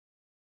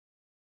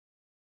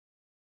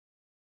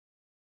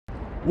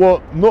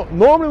Well,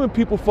 normally when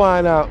people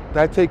find out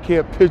that I take care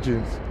of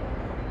pigeons,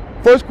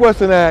 first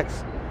question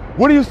asks,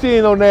 what are you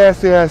seeing on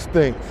nasty ass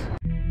things?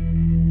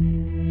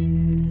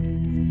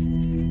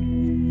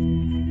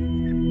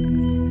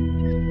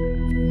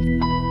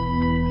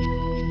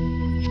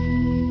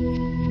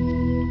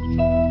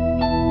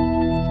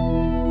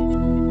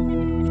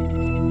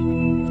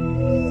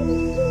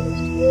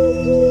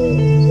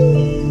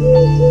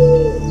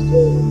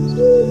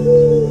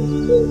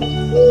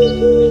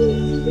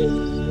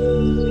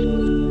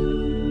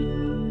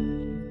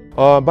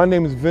 My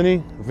name is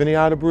Vinny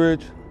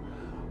Outerbridge.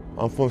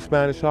 I'm from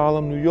Spanish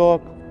Harlem, New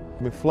York.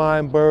 I've been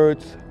flying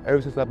birds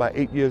ever since I'm about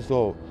 8 years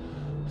old.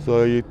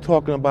 So you're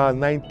talking about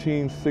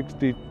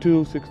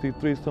 1962,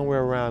 63,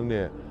 somewhere around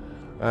there.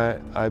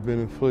 I've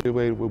been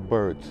affiliated with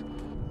birds.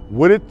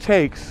 What it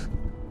takes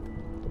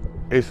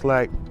is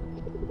like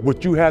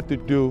what you have to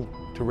do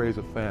to raise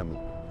a family,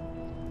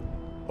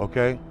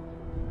 okay?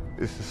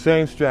 It's the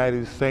same strategy,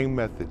 the same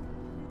method,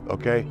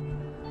 okay?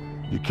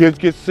 Your kids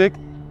get sick,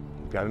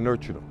 you gotta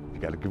nurture them.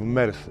 You gotta give them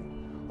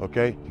medicine,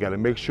 okay? You gotta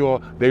make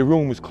sure their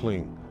room is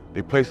clean,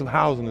 their place of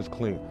housing is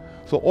clean.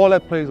 So all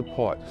that plays a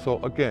part. So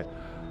again,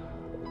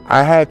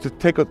 I had to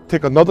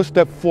take another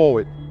step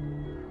forward,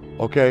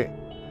 okay,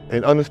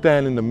 in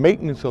understanding the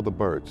maintenance of the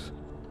birds.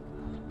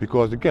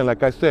 Because again,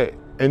 like I said,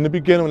 in the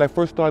beginning when I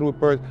first started with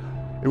birds,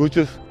 it was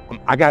just,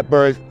 I got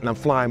birds and I'm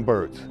flying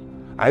birds.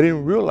 I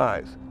didn't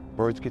realize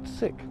birds get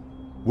sick.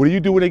 What do you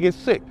do when they get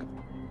sick?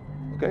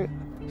 Okay,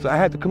 so I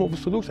had to come up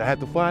with a solution. I had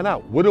to find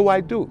out, what do I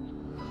do?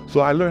 So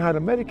I learned how to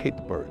medicate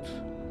the birds.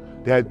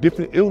 They had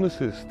different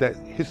illnesses that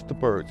hits the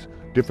birds,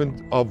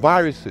 different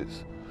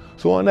viruses.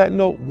 So on that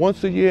note,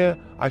 once a year,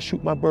 I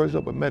shoot my birds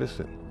up with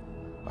medicine.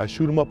 I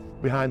shoot them up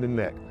behind the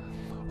neck.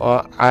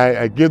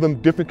 I give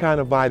them different kind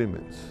of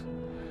vitamins.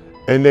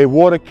 In their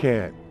water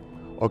can,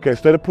 okay,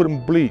 instead of putting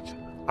bleach,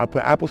 I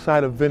put apple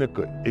cider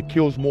vinegar. It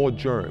kills more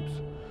germs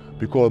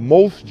because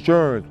most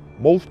germs,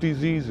 most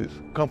diseases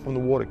come from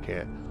the water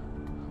can.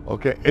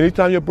 Okay,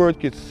 anytime your bird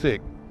gets sick,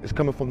 it's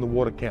coming from the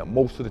water can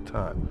most of the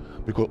time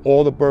because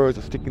all the birds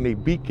are sticking their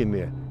beak in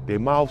there, their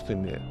mouths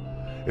in there.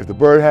 If the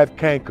bird has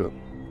canker,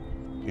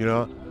 you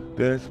know,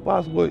 then it's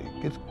possible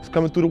it's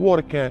coming through the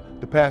water can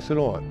to pass it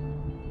on.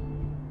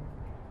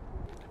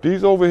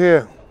 These over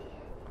here,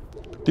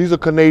 these are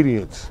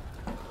Canadians,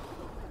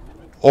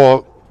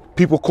 or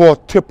people call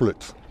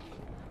triplets,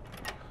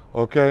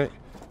 okay?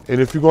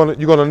 And if you're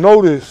gonna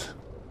notice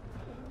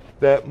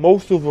that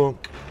most of them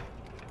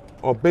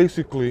are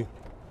basically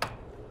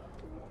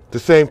the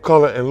same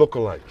color and look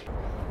alike.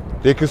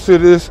 They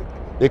consider this,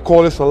 they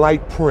call this a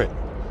light print,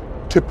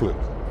 triplet.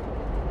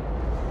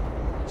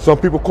 Some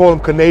people call them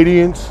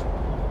Canadians,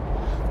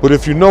 but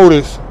if you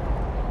notice,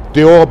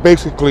 they all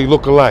basically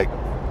look alike.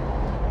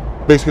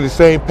 Basically the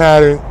same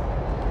pattern,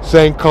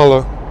 same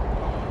color,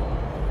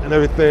 and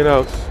everything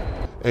else.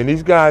 And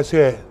these guys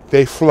here,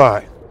 they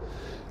fly.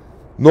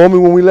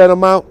 Normally when we let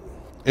them out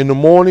in the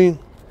morning,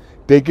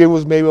 they give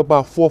us maybe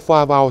about 4 or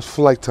 5 hours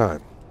flight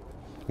time,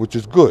 which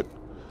is good.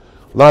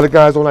 A lot of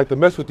guys don't like to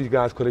mess with these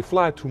guys because they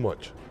fly too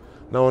much.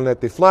 Not only that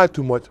they fly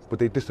too much, but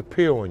they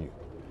disappear on you.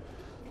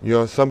 You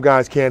know, some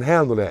guys can't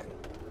handle that.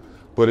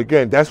 But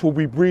again, that's what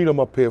we breed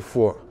them up here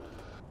for.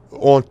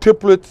 On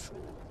triplets,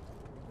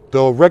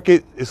 the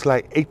record is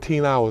like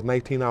 18 hours,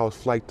 19 hours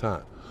flight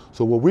time.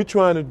 So what we're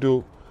trying to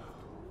do,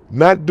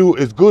 not do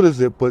as good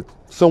as it, but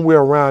somewhere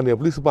around there,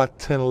 at least about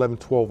 10, 11,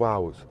 12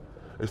 hours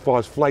as far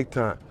as flight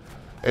time.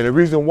 And the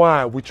reason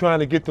why, we're trying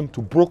to get them to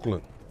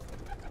Brooklyn.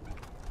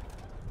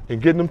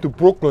 And getting them to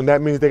Brooklyn,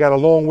 that means they got a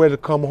long way to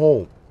come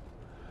home.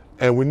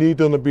 And we need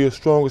them to be as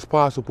strong as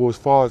possible as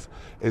far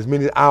as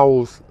many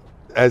hours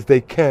as they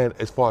can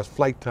as far as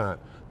flight time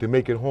to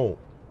make it home.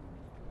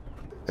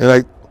 And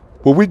like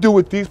what we do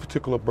with these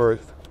particular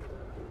birds,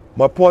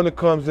 my partner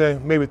comes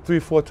in maybe 3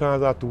 or 4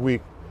 times out the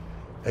week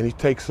and he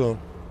takes them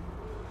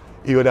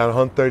either down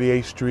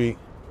 138th Street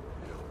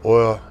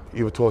or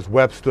either towards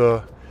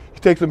Webster. He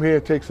takes them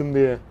here, takes them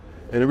there.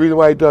 And the reason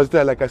why he does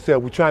that, like I said,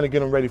 we're trying to get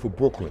them ready for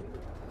Brooklyn.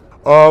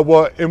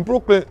 Well, in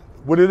Brooklyn,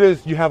 what it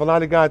is, you have a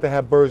lot of guys that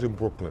have birds in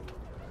Brooklyn.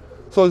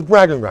 So it's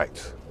bragging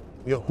rights.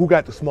 You know, who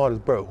got the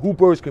smartest bird? Who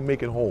birds can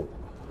make it home?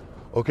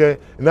 Okay?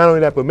 And not only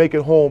that, but make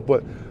it home,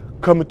 but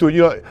coming through,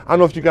 you know, I don't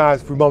know if you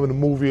guys remember the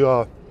movie,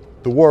 The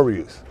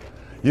Warriors.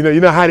 You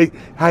know how they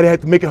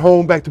had to make it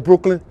home back to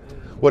Brooklyn?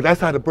 Well,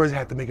 that's how the birds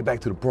had to make it back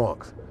to the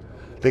Bronx.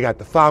 They got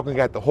the falcon,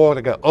 got the hawk,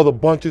 they got other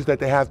bunches that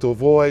they have to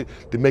avoid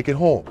to make it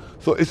home.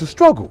 So it's a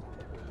struggle.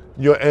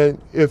 You know,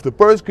 and if the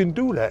birds can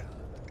do that,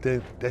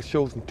 then that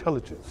shows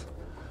intelligence.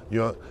 You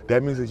know,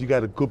 that means that you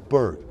got a good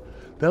bird.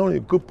 Not only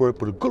a good bird,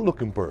 but a good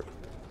looking bird.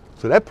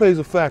 So that plays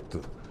a factor.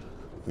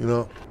 You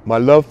know, my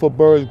love for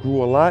birds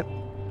grew a lot.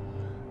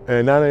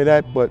 And not only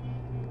that, but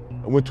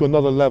I went to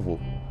another level.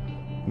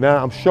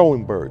 Now I'm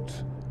showing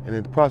birds. And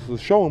in the process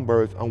of showing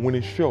birds, I'm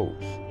winning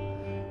shows.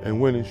 And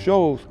winning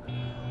shows,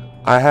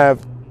 I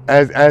have,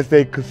 as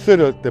they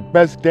consider, the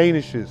best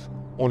Danishes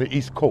on the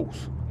East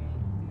Coast.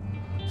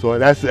 So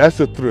that's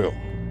a thrill.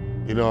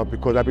 You know,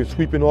 because I've been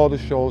sweeping all the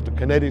shows. The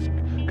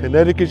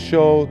Connecticut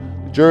shows,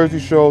 the Jersey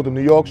shows, the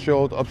New York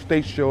shows, the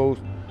upstate shows.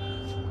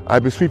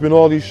 I've been sweeping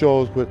all these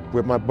shows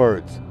with my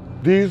birds.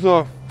 These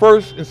are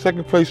first and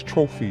second place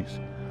trophies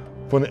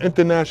from the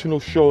international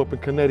show up in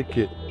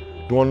Connecticut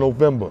during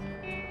November.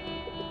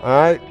 All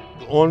right,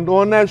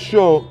 on that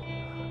show,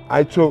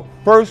 I took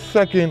first,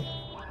 second,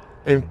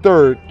 and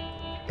third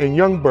in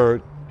young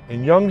bird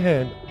and young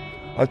hen.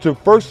 I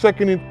took first,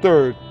 second, and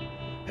third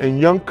in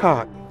young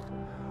cock.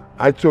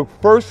 I took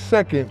first,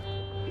 second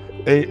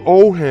in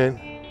old hen,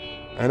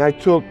 and I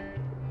took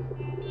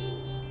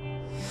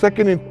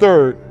second and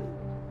third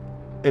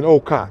in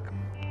old cock.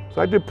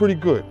 So I did pretty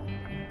good.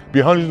 Be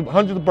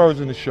hundreds of birds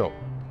in the show.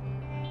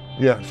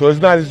 Yeah, so it's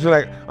not just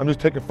like I'm just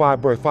taking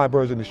five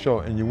birds in the show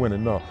and you win it.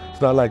 No,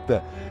 it's not like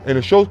that. And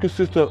the shows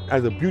consist of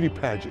as a beauty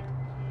pageant.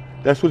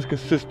 That's what it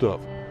consists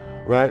of,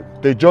 right?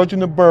 They're judging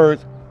the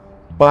birds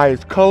by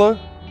his color,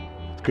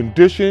 his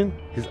condition,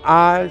 his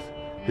eyes,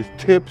 his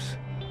tips,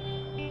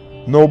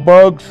 no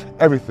bugs,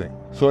 everything.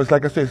 So it's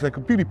like I said, it's like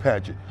a beauty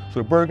pageant.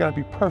 So the bird gotta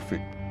be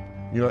perfect,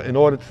 you know, in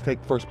order to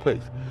take first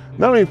place.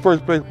 Not only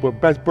first place, but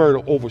best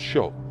bird over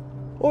show.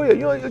 Oh yeah,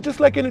 you know, it's just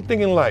like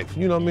anything in life,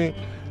 you know what I mean?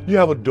 You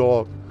have a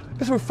dog,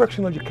 it's a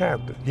reflection of your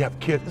character. You have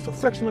kids, it's a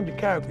reflection of your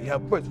character. You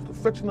have birds, it's a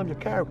reflection of your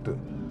character.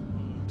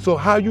 So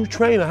how you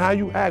train and how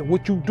you act,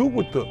 what you do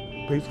with them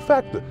plays a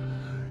factor.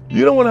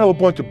 You don't want to have a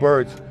bunch of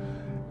birds.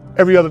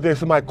 Every other day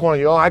somebody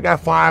calling you, oh, I got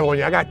 5 on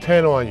you, I got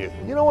 10 on you.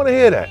 You don't want to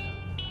hear that.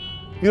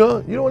 You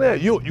know, you don't want to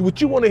hear. What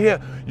you want to hear,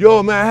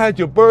 yo man, I had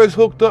your birds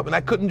hooked up and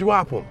I couldn't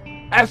drop them.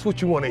 That's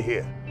what you want to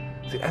hear.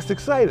 See, that's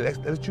exciting.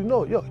 That lets you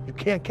know, yo, you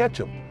can't catch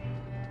them.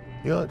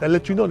 You know, that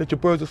lets you know that your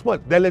birds are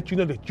smart. That lets you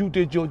know that you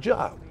did your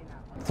job.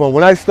 From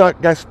when I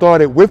got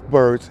started with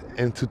birds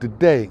and to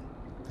today,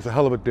 it's a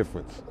hell of a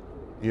difference.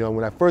 You know,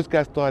 when I first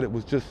got started, it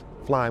was just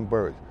flying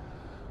birds.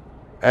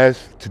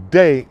 As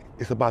today,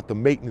 it's about the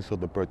maintenance of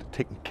the bird, the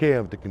taking care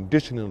of the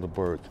conditioning of the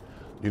birds.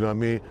 You know what I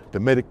mean? The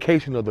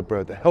medication of the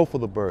bird, the health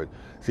of the bird.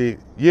 See,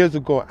 years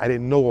ago, I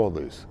didn't know all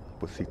this.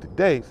 But see,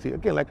 today, see,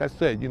 again, like I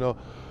said, you know,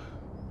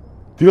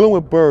 dealing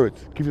with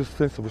birds gives you a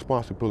sense of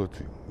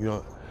responsibility. You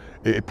know,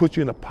 it puts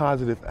you in a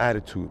positive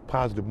attitude,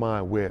 positive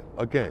mind where,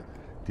 again,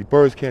 the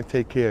birds can't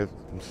take care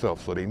of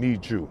themselves, so they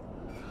need you.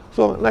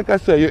 So, like I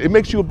said, it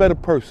makes you a better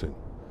person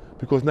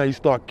because now you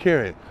start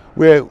caring.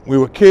 Where we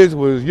were kids,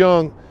 when we was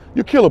young,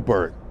 you kill a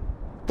bird,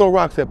 throw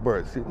rocks at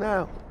birds. See,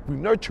 now we're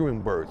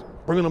nurturing birds,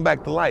 bringing them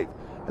back to life,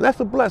 and that's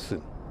a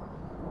blessing.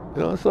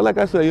 You know, so like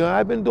I said, you know,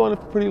 I've been doing it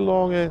for pretty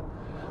long, and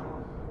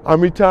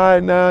I'm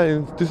retired now,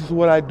 and this is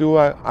what I do.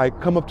 I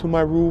come up to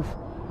my roof.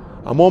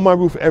 I'm on my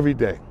roof every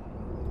day.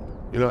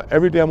 You know,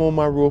 every day I'm on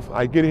my roof.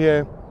 I get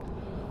here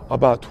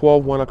about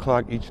 12, 1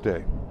 o'clock each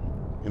day.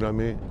 You know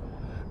what I mean?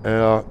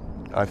 And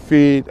I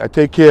feed, I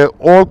take care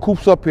of all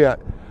coops up here.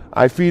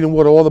 I feed and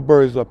water all the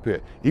birds up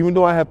here, even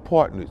though I have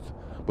partners.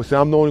 But see,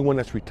 I'm the only one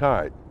that's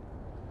retired.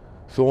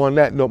 So on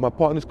that note, my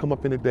partners come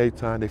up in the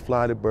daytime, they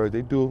fly the birds,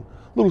 they do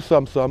a little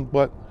something,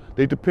 but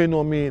they depend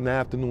on me in the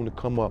afternoon to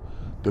come up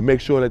to make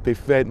sure that they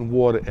fed and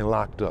watered and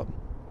locked up.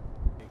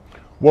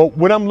 Well,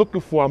 what I'm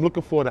looking for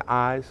the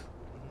eyes,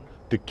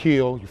 the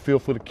keel, you feel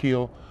for the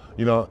keel,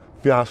 you know,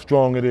 feel how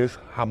strong it is,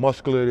 how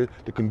muscular it is,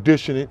 the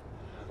conditioning.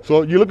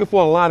 So you're looking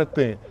for a lot of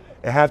things.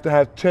 It has to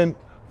have 10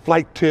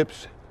 flight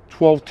tips,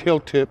 12 tail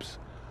tips.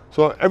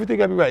 So everything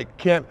gotta be right.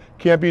 Can't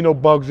be no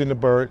bugs in the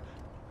bird,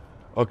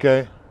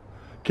 okay?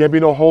 Can't be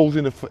no holes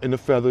in the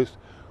feathers.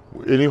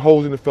 Any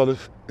holes in the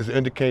feathers is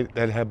indicate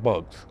that it had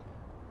bugs.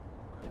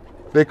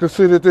 They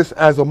consider this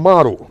as a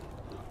model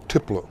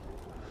tippler.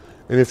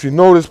 And if you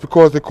notice,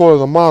 because they call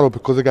it a model,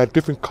 because it got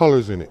different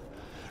colors in it.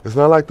 It's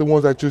not like the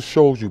ones I just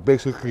showed you,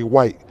 basically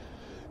white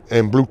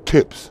and blue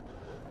tips.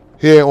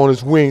 Here on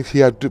his wings, he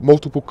had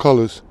multiple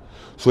colors.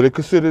 So they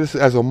consider this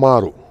as a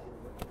model.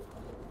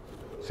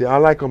 See, I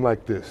like them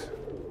like this.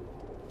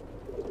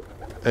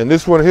 And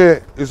this one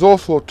here is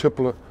also a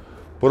tippler,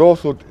 but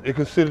also they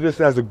consider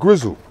this as a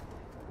grizzle.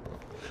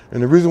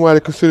 And the reason why they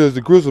consider it as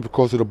a grizzle is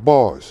because of the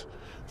bars.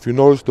 If you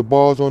notice the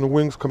bars on the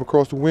wings come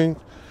across the wings,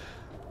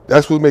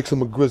 that's what makes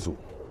him a grizzle.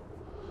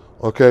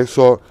 Okay,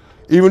 so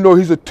even though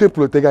he's a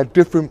tipplet, they got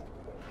different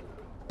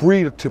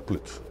breed of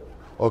tipplets.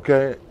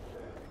 Okay,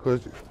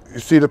 because you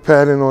see the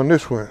pattern on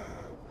this one.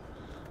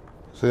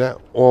 See that?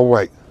 All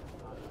white.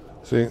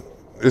 See,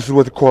 this is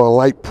what they call a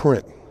light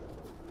print.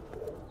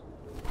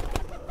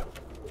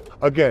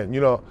 Again,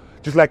 you know,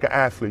 just like an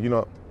athlete, you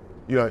know,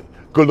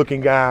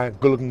 good-looking guy,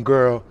 good-looking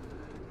girl,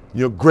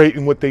 you know, great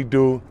in what they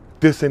do,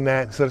 this and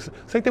that. So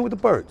same thing with the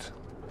birds.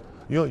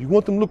 You know, you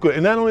want them to look good.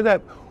 And not only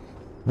that,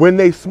 when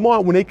they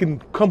smart, when they can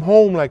come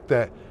home like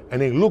that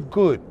and they look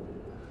good,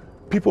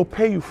 people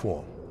pay you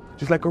for them.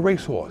 Just like a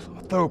racehorse,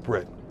 a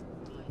thoroughbred.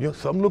 You know,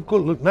 something look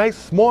good, look nice,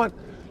 smart.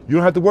 You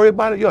don't have to worry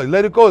about it. Yo,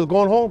 let it go, it's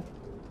going home.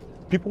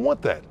 People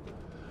want that.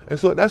 And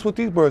so that's what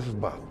these birds is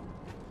about.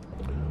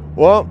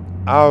 Well,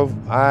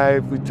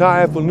 I've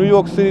retired from New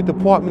York City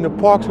Department of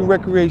Parks and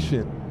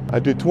Recreation. I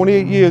did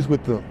 28 years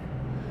with them.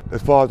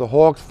 As far as the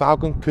hawks,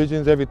 falcons,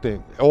 pigeons,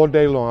 everything. All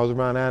day long, I was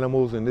around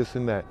animals and this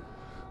and that,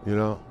 you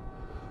know.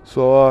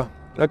 So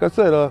like I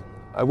said,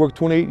 I worked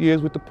 28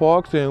 years with the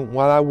parks, and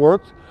while I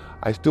worked,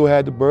 I still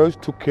had the birds,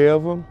 took care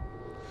of them,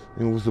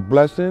 and it was a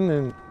blessing,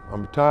 and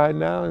I'm retired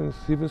now, and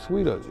it's even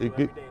sweeter.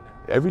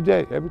 Every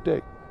day.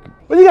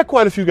 But you got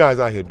quite a few guys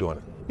out here doing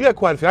it. You got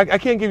quite a few. I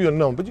can't give you a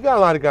number, but you got a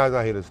lot of guys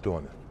out here that's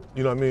doing it.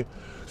 You know what I mean?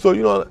 So,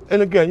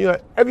 and again,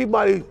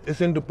 everybody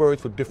is into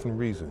birds for different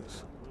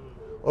reasons.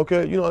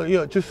 Okay,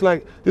 just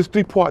like there's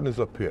 3 partners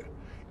up here.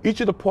 Each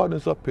of the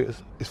partners up here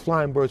is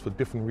flying birds for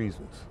different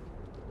reasons.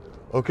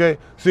 Okay,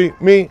 see,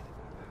 me,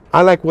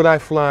 I like what I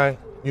fly,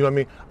 you know what I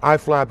mean? I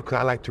fly because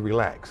I like to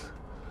relax.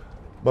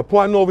 My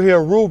partner over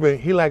here, Ruben,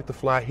 he likes to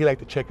fly, he likes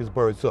to check his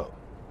birds up.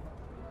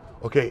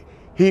 Okay,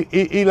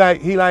 he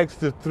likes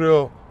the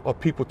thrill of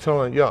people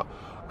telling, yo,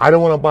 I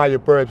don't want to buy your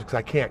birds because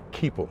I can't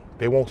keep them.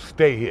 They won't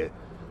stay here.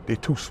 They're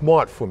too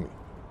smart for me.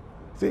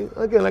 See,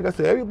 again, like I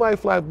said, everybody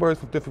flies birds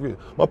for different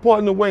reasons. My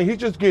partner Wayne, he's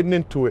just getting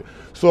into it.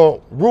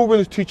 So Ruben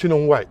is teaching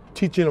him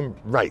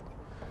right.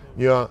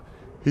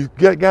 He's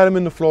got him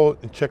in the floor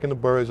and checking the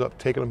birds up,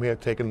 taking them here,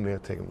 taking them there,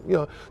 taking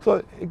them.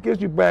 So it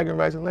gives you bragging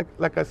rights. And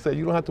like I said,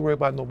 you don't have to worry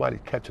about nobody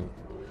catching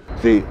them.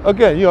 See,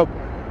 again,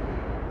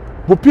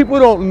 what people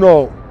don't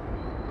know,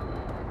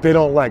 they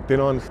don't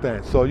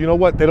understand. So you know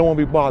what? They don't want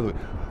to be bothered.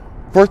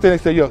 First thing they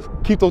say, yo,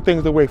 keep those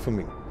things away from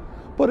me.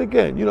 But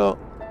again,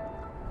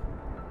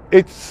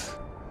 it's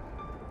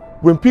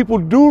when people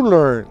do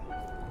learn,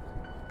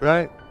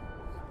 right,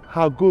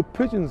 how good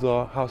pigeons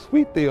are, how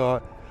sweet they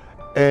are,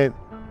 and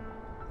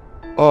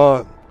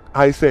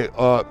I say,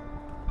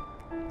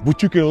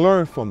 what you can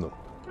learn from them,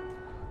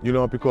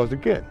 because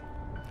again,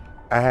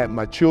 I had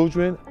my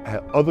children, I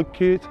had other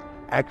kids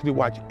actually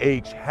watch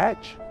eggs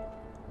hatch.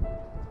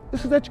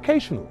 This is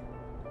educational.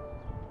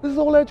 This is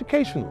all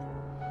educational.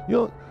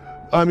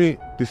 I mean,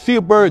 to see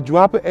a bird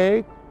drop an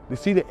egg, to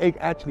see the egg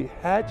actually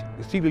hatch,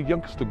 to see the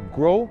youngster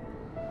grow,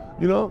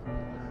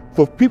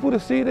 for people to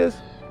see this,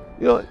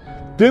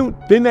 then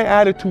their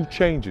attitude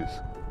changes.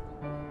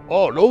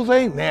 Oh, those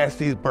ain't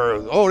nasty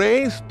birds. Oh,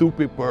 they ain't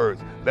stupid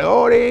birds.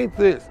 Oh, they ain't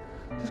this.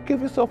 Just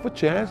give yourself a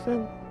chance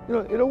and,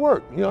 it'll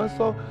work.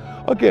 So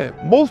again,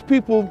 most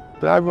people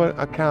that I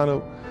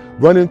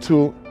run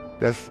into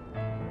that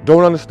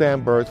don't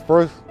understand birds,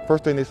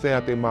 first thing they say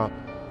out their mouth,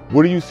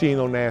 what are you seeing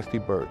on nasty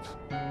birds?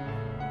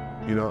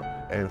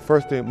 And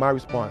first thing, my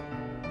response,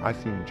 I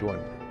see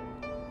enjoyment.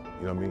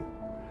 You know what I mean?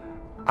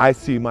 I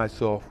see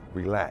myself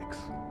relax.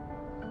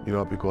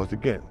 Because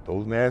again,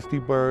 those nasty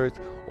birds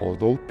or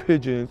those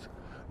pigeons,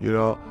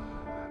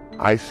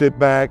 I sit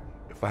back.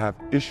 If I have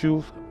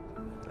issues,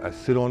 I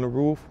sit on the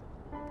roof,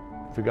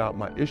 figure out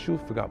my issues,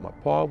 figure out my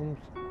problems.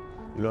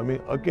 You know what I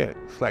mean? Again,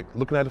 it's like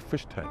looking at a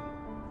fish tank.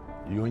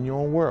 You're in your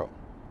own world.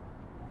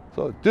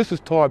 So this is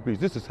Tar Beach,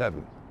 this is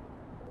heaven.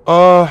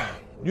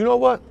 You know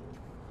what?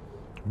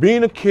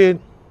 Being a kid,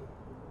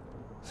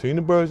 seeing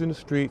the birds in the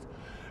streets,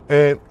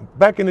 and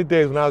back in the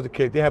days when I was a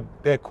kid, they had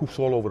coops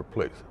all over the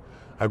place.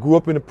 I grew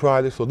up in the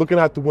project, so looking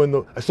out the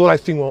window, I saw what I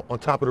seen on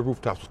top of the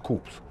rooftops was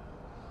coops.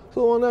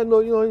 So on that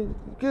note, you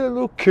get a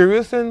little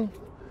curious, and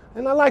I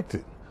liked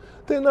it.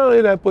 Then not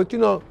only that, but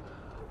a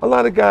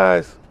lot of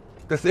guys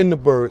that's in the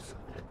birds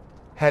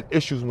had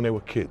issues when they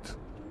were kids.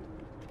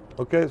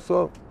 Okay,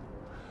 so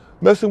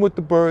messing with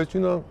the birds,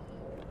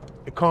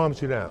 it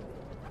calms you down,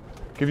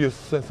 give you a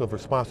sense of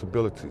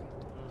responsibility.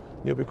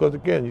 Because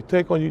again, you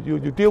take on,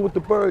 you deal with the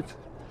birds,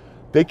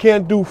 they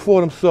can't do for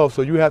themselves,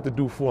 so you have to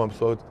do for them,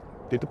 so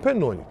they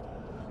depend on you.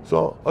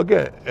 So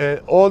again, and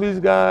all these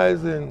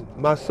guys and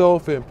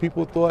myself and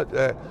people thought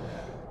that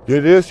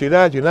you're this, you're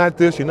that, you're not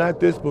this, you're not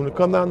this, but when it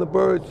comes down to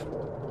birds,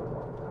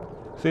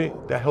 see,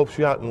 that helps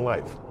you out in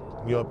life,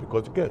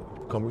 because again,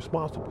 you become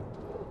responsible.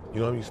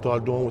 You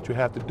start doing what you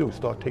have to do, you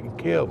start taking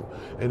care of them.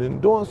 And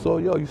in doing so,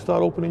 you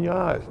start opening your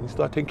eyes, and you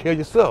start taking care of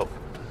yourself.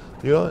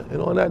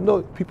 And on that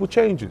note, people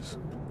changes,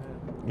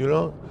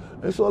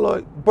 And so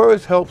like,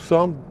 birds help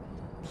some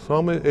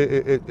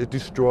it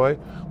destroy,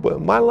 but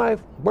in my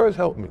life, birds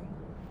help me.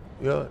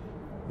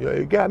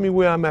 It got me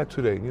where I'm at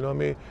today, you know what I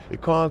mean?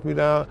 It calms me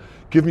down,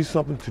 gives me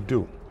something to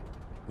do,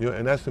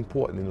 and that's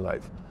important in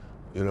life,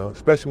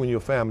 especially when you're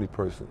a family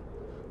person,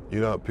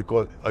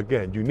 because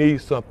again, you need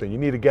something, you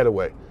need a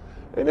getaway.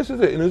 And this is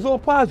it, and it's all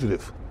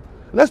positive.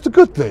 And that's the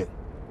good thing,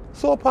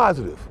 it's all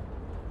positive.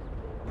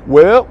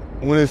 Well,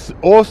 when it's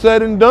all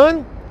said and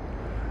done,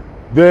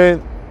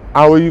 then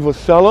I will either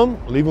sell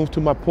them, leave them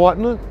to my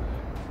partner,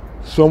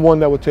 someone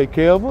that will take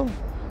care of them,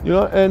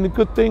 and the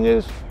good thing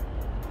is,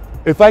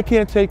 if I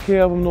can't take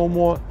care of them no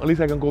more, at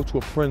least I can go to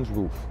a friend's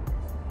roof,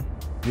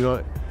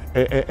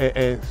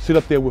 and sit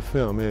up there with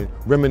him and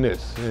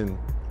reminisce and,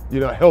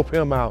 help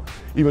him out,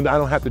 even though I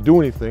don't have to do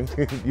anything,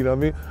 you know what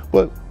I mean?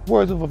 But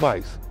words of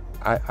advice,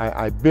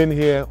 I've been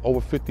here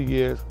over 50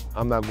 years,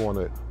 I'm not going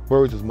to,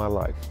 birds is my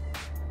life,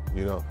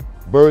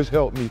 Birds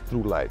helped me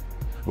through life.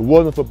 If it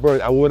wasn't for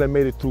birds, I wouldn't have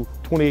made it through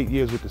 28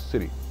 years with the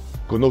city,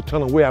 because no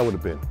telling where I would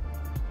have been.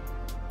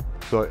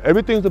 So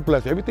everything's a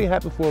blessing. Everything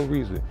happens for a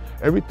reason.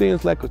 Everything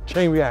is like a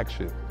chain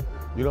reaction.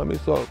 You know what I mean?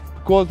 So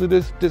because of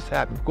this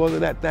happened. Because of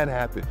that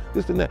happened.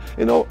 This and that.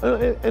 And all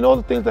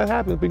the things that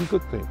happen have been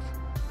good things.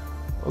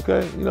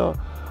 Okay, you know,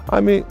 I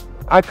mean,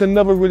 I can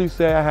never really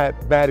say I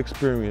had bad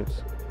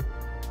experience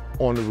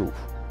on the roof,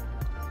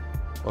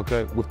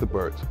 okay, with the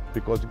birds.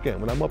 Because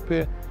again, when I'm up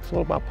here, it's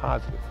all about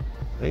positive.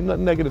 Ain't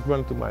nothing negative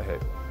running through my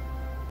head,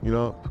 you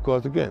know,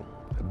 because again,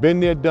 I've been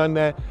there, done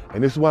that,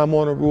 and this is why I'm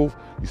on the roof.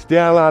 You stay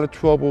out of a lot of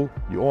trouble,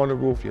 you're on the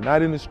roof, you're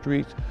not in the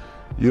streets,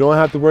 you don't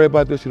have to worry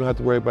about this, you don't have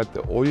to worry about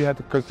that. All you have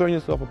to concern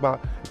yourself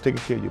about is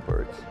taking care of your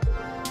birds.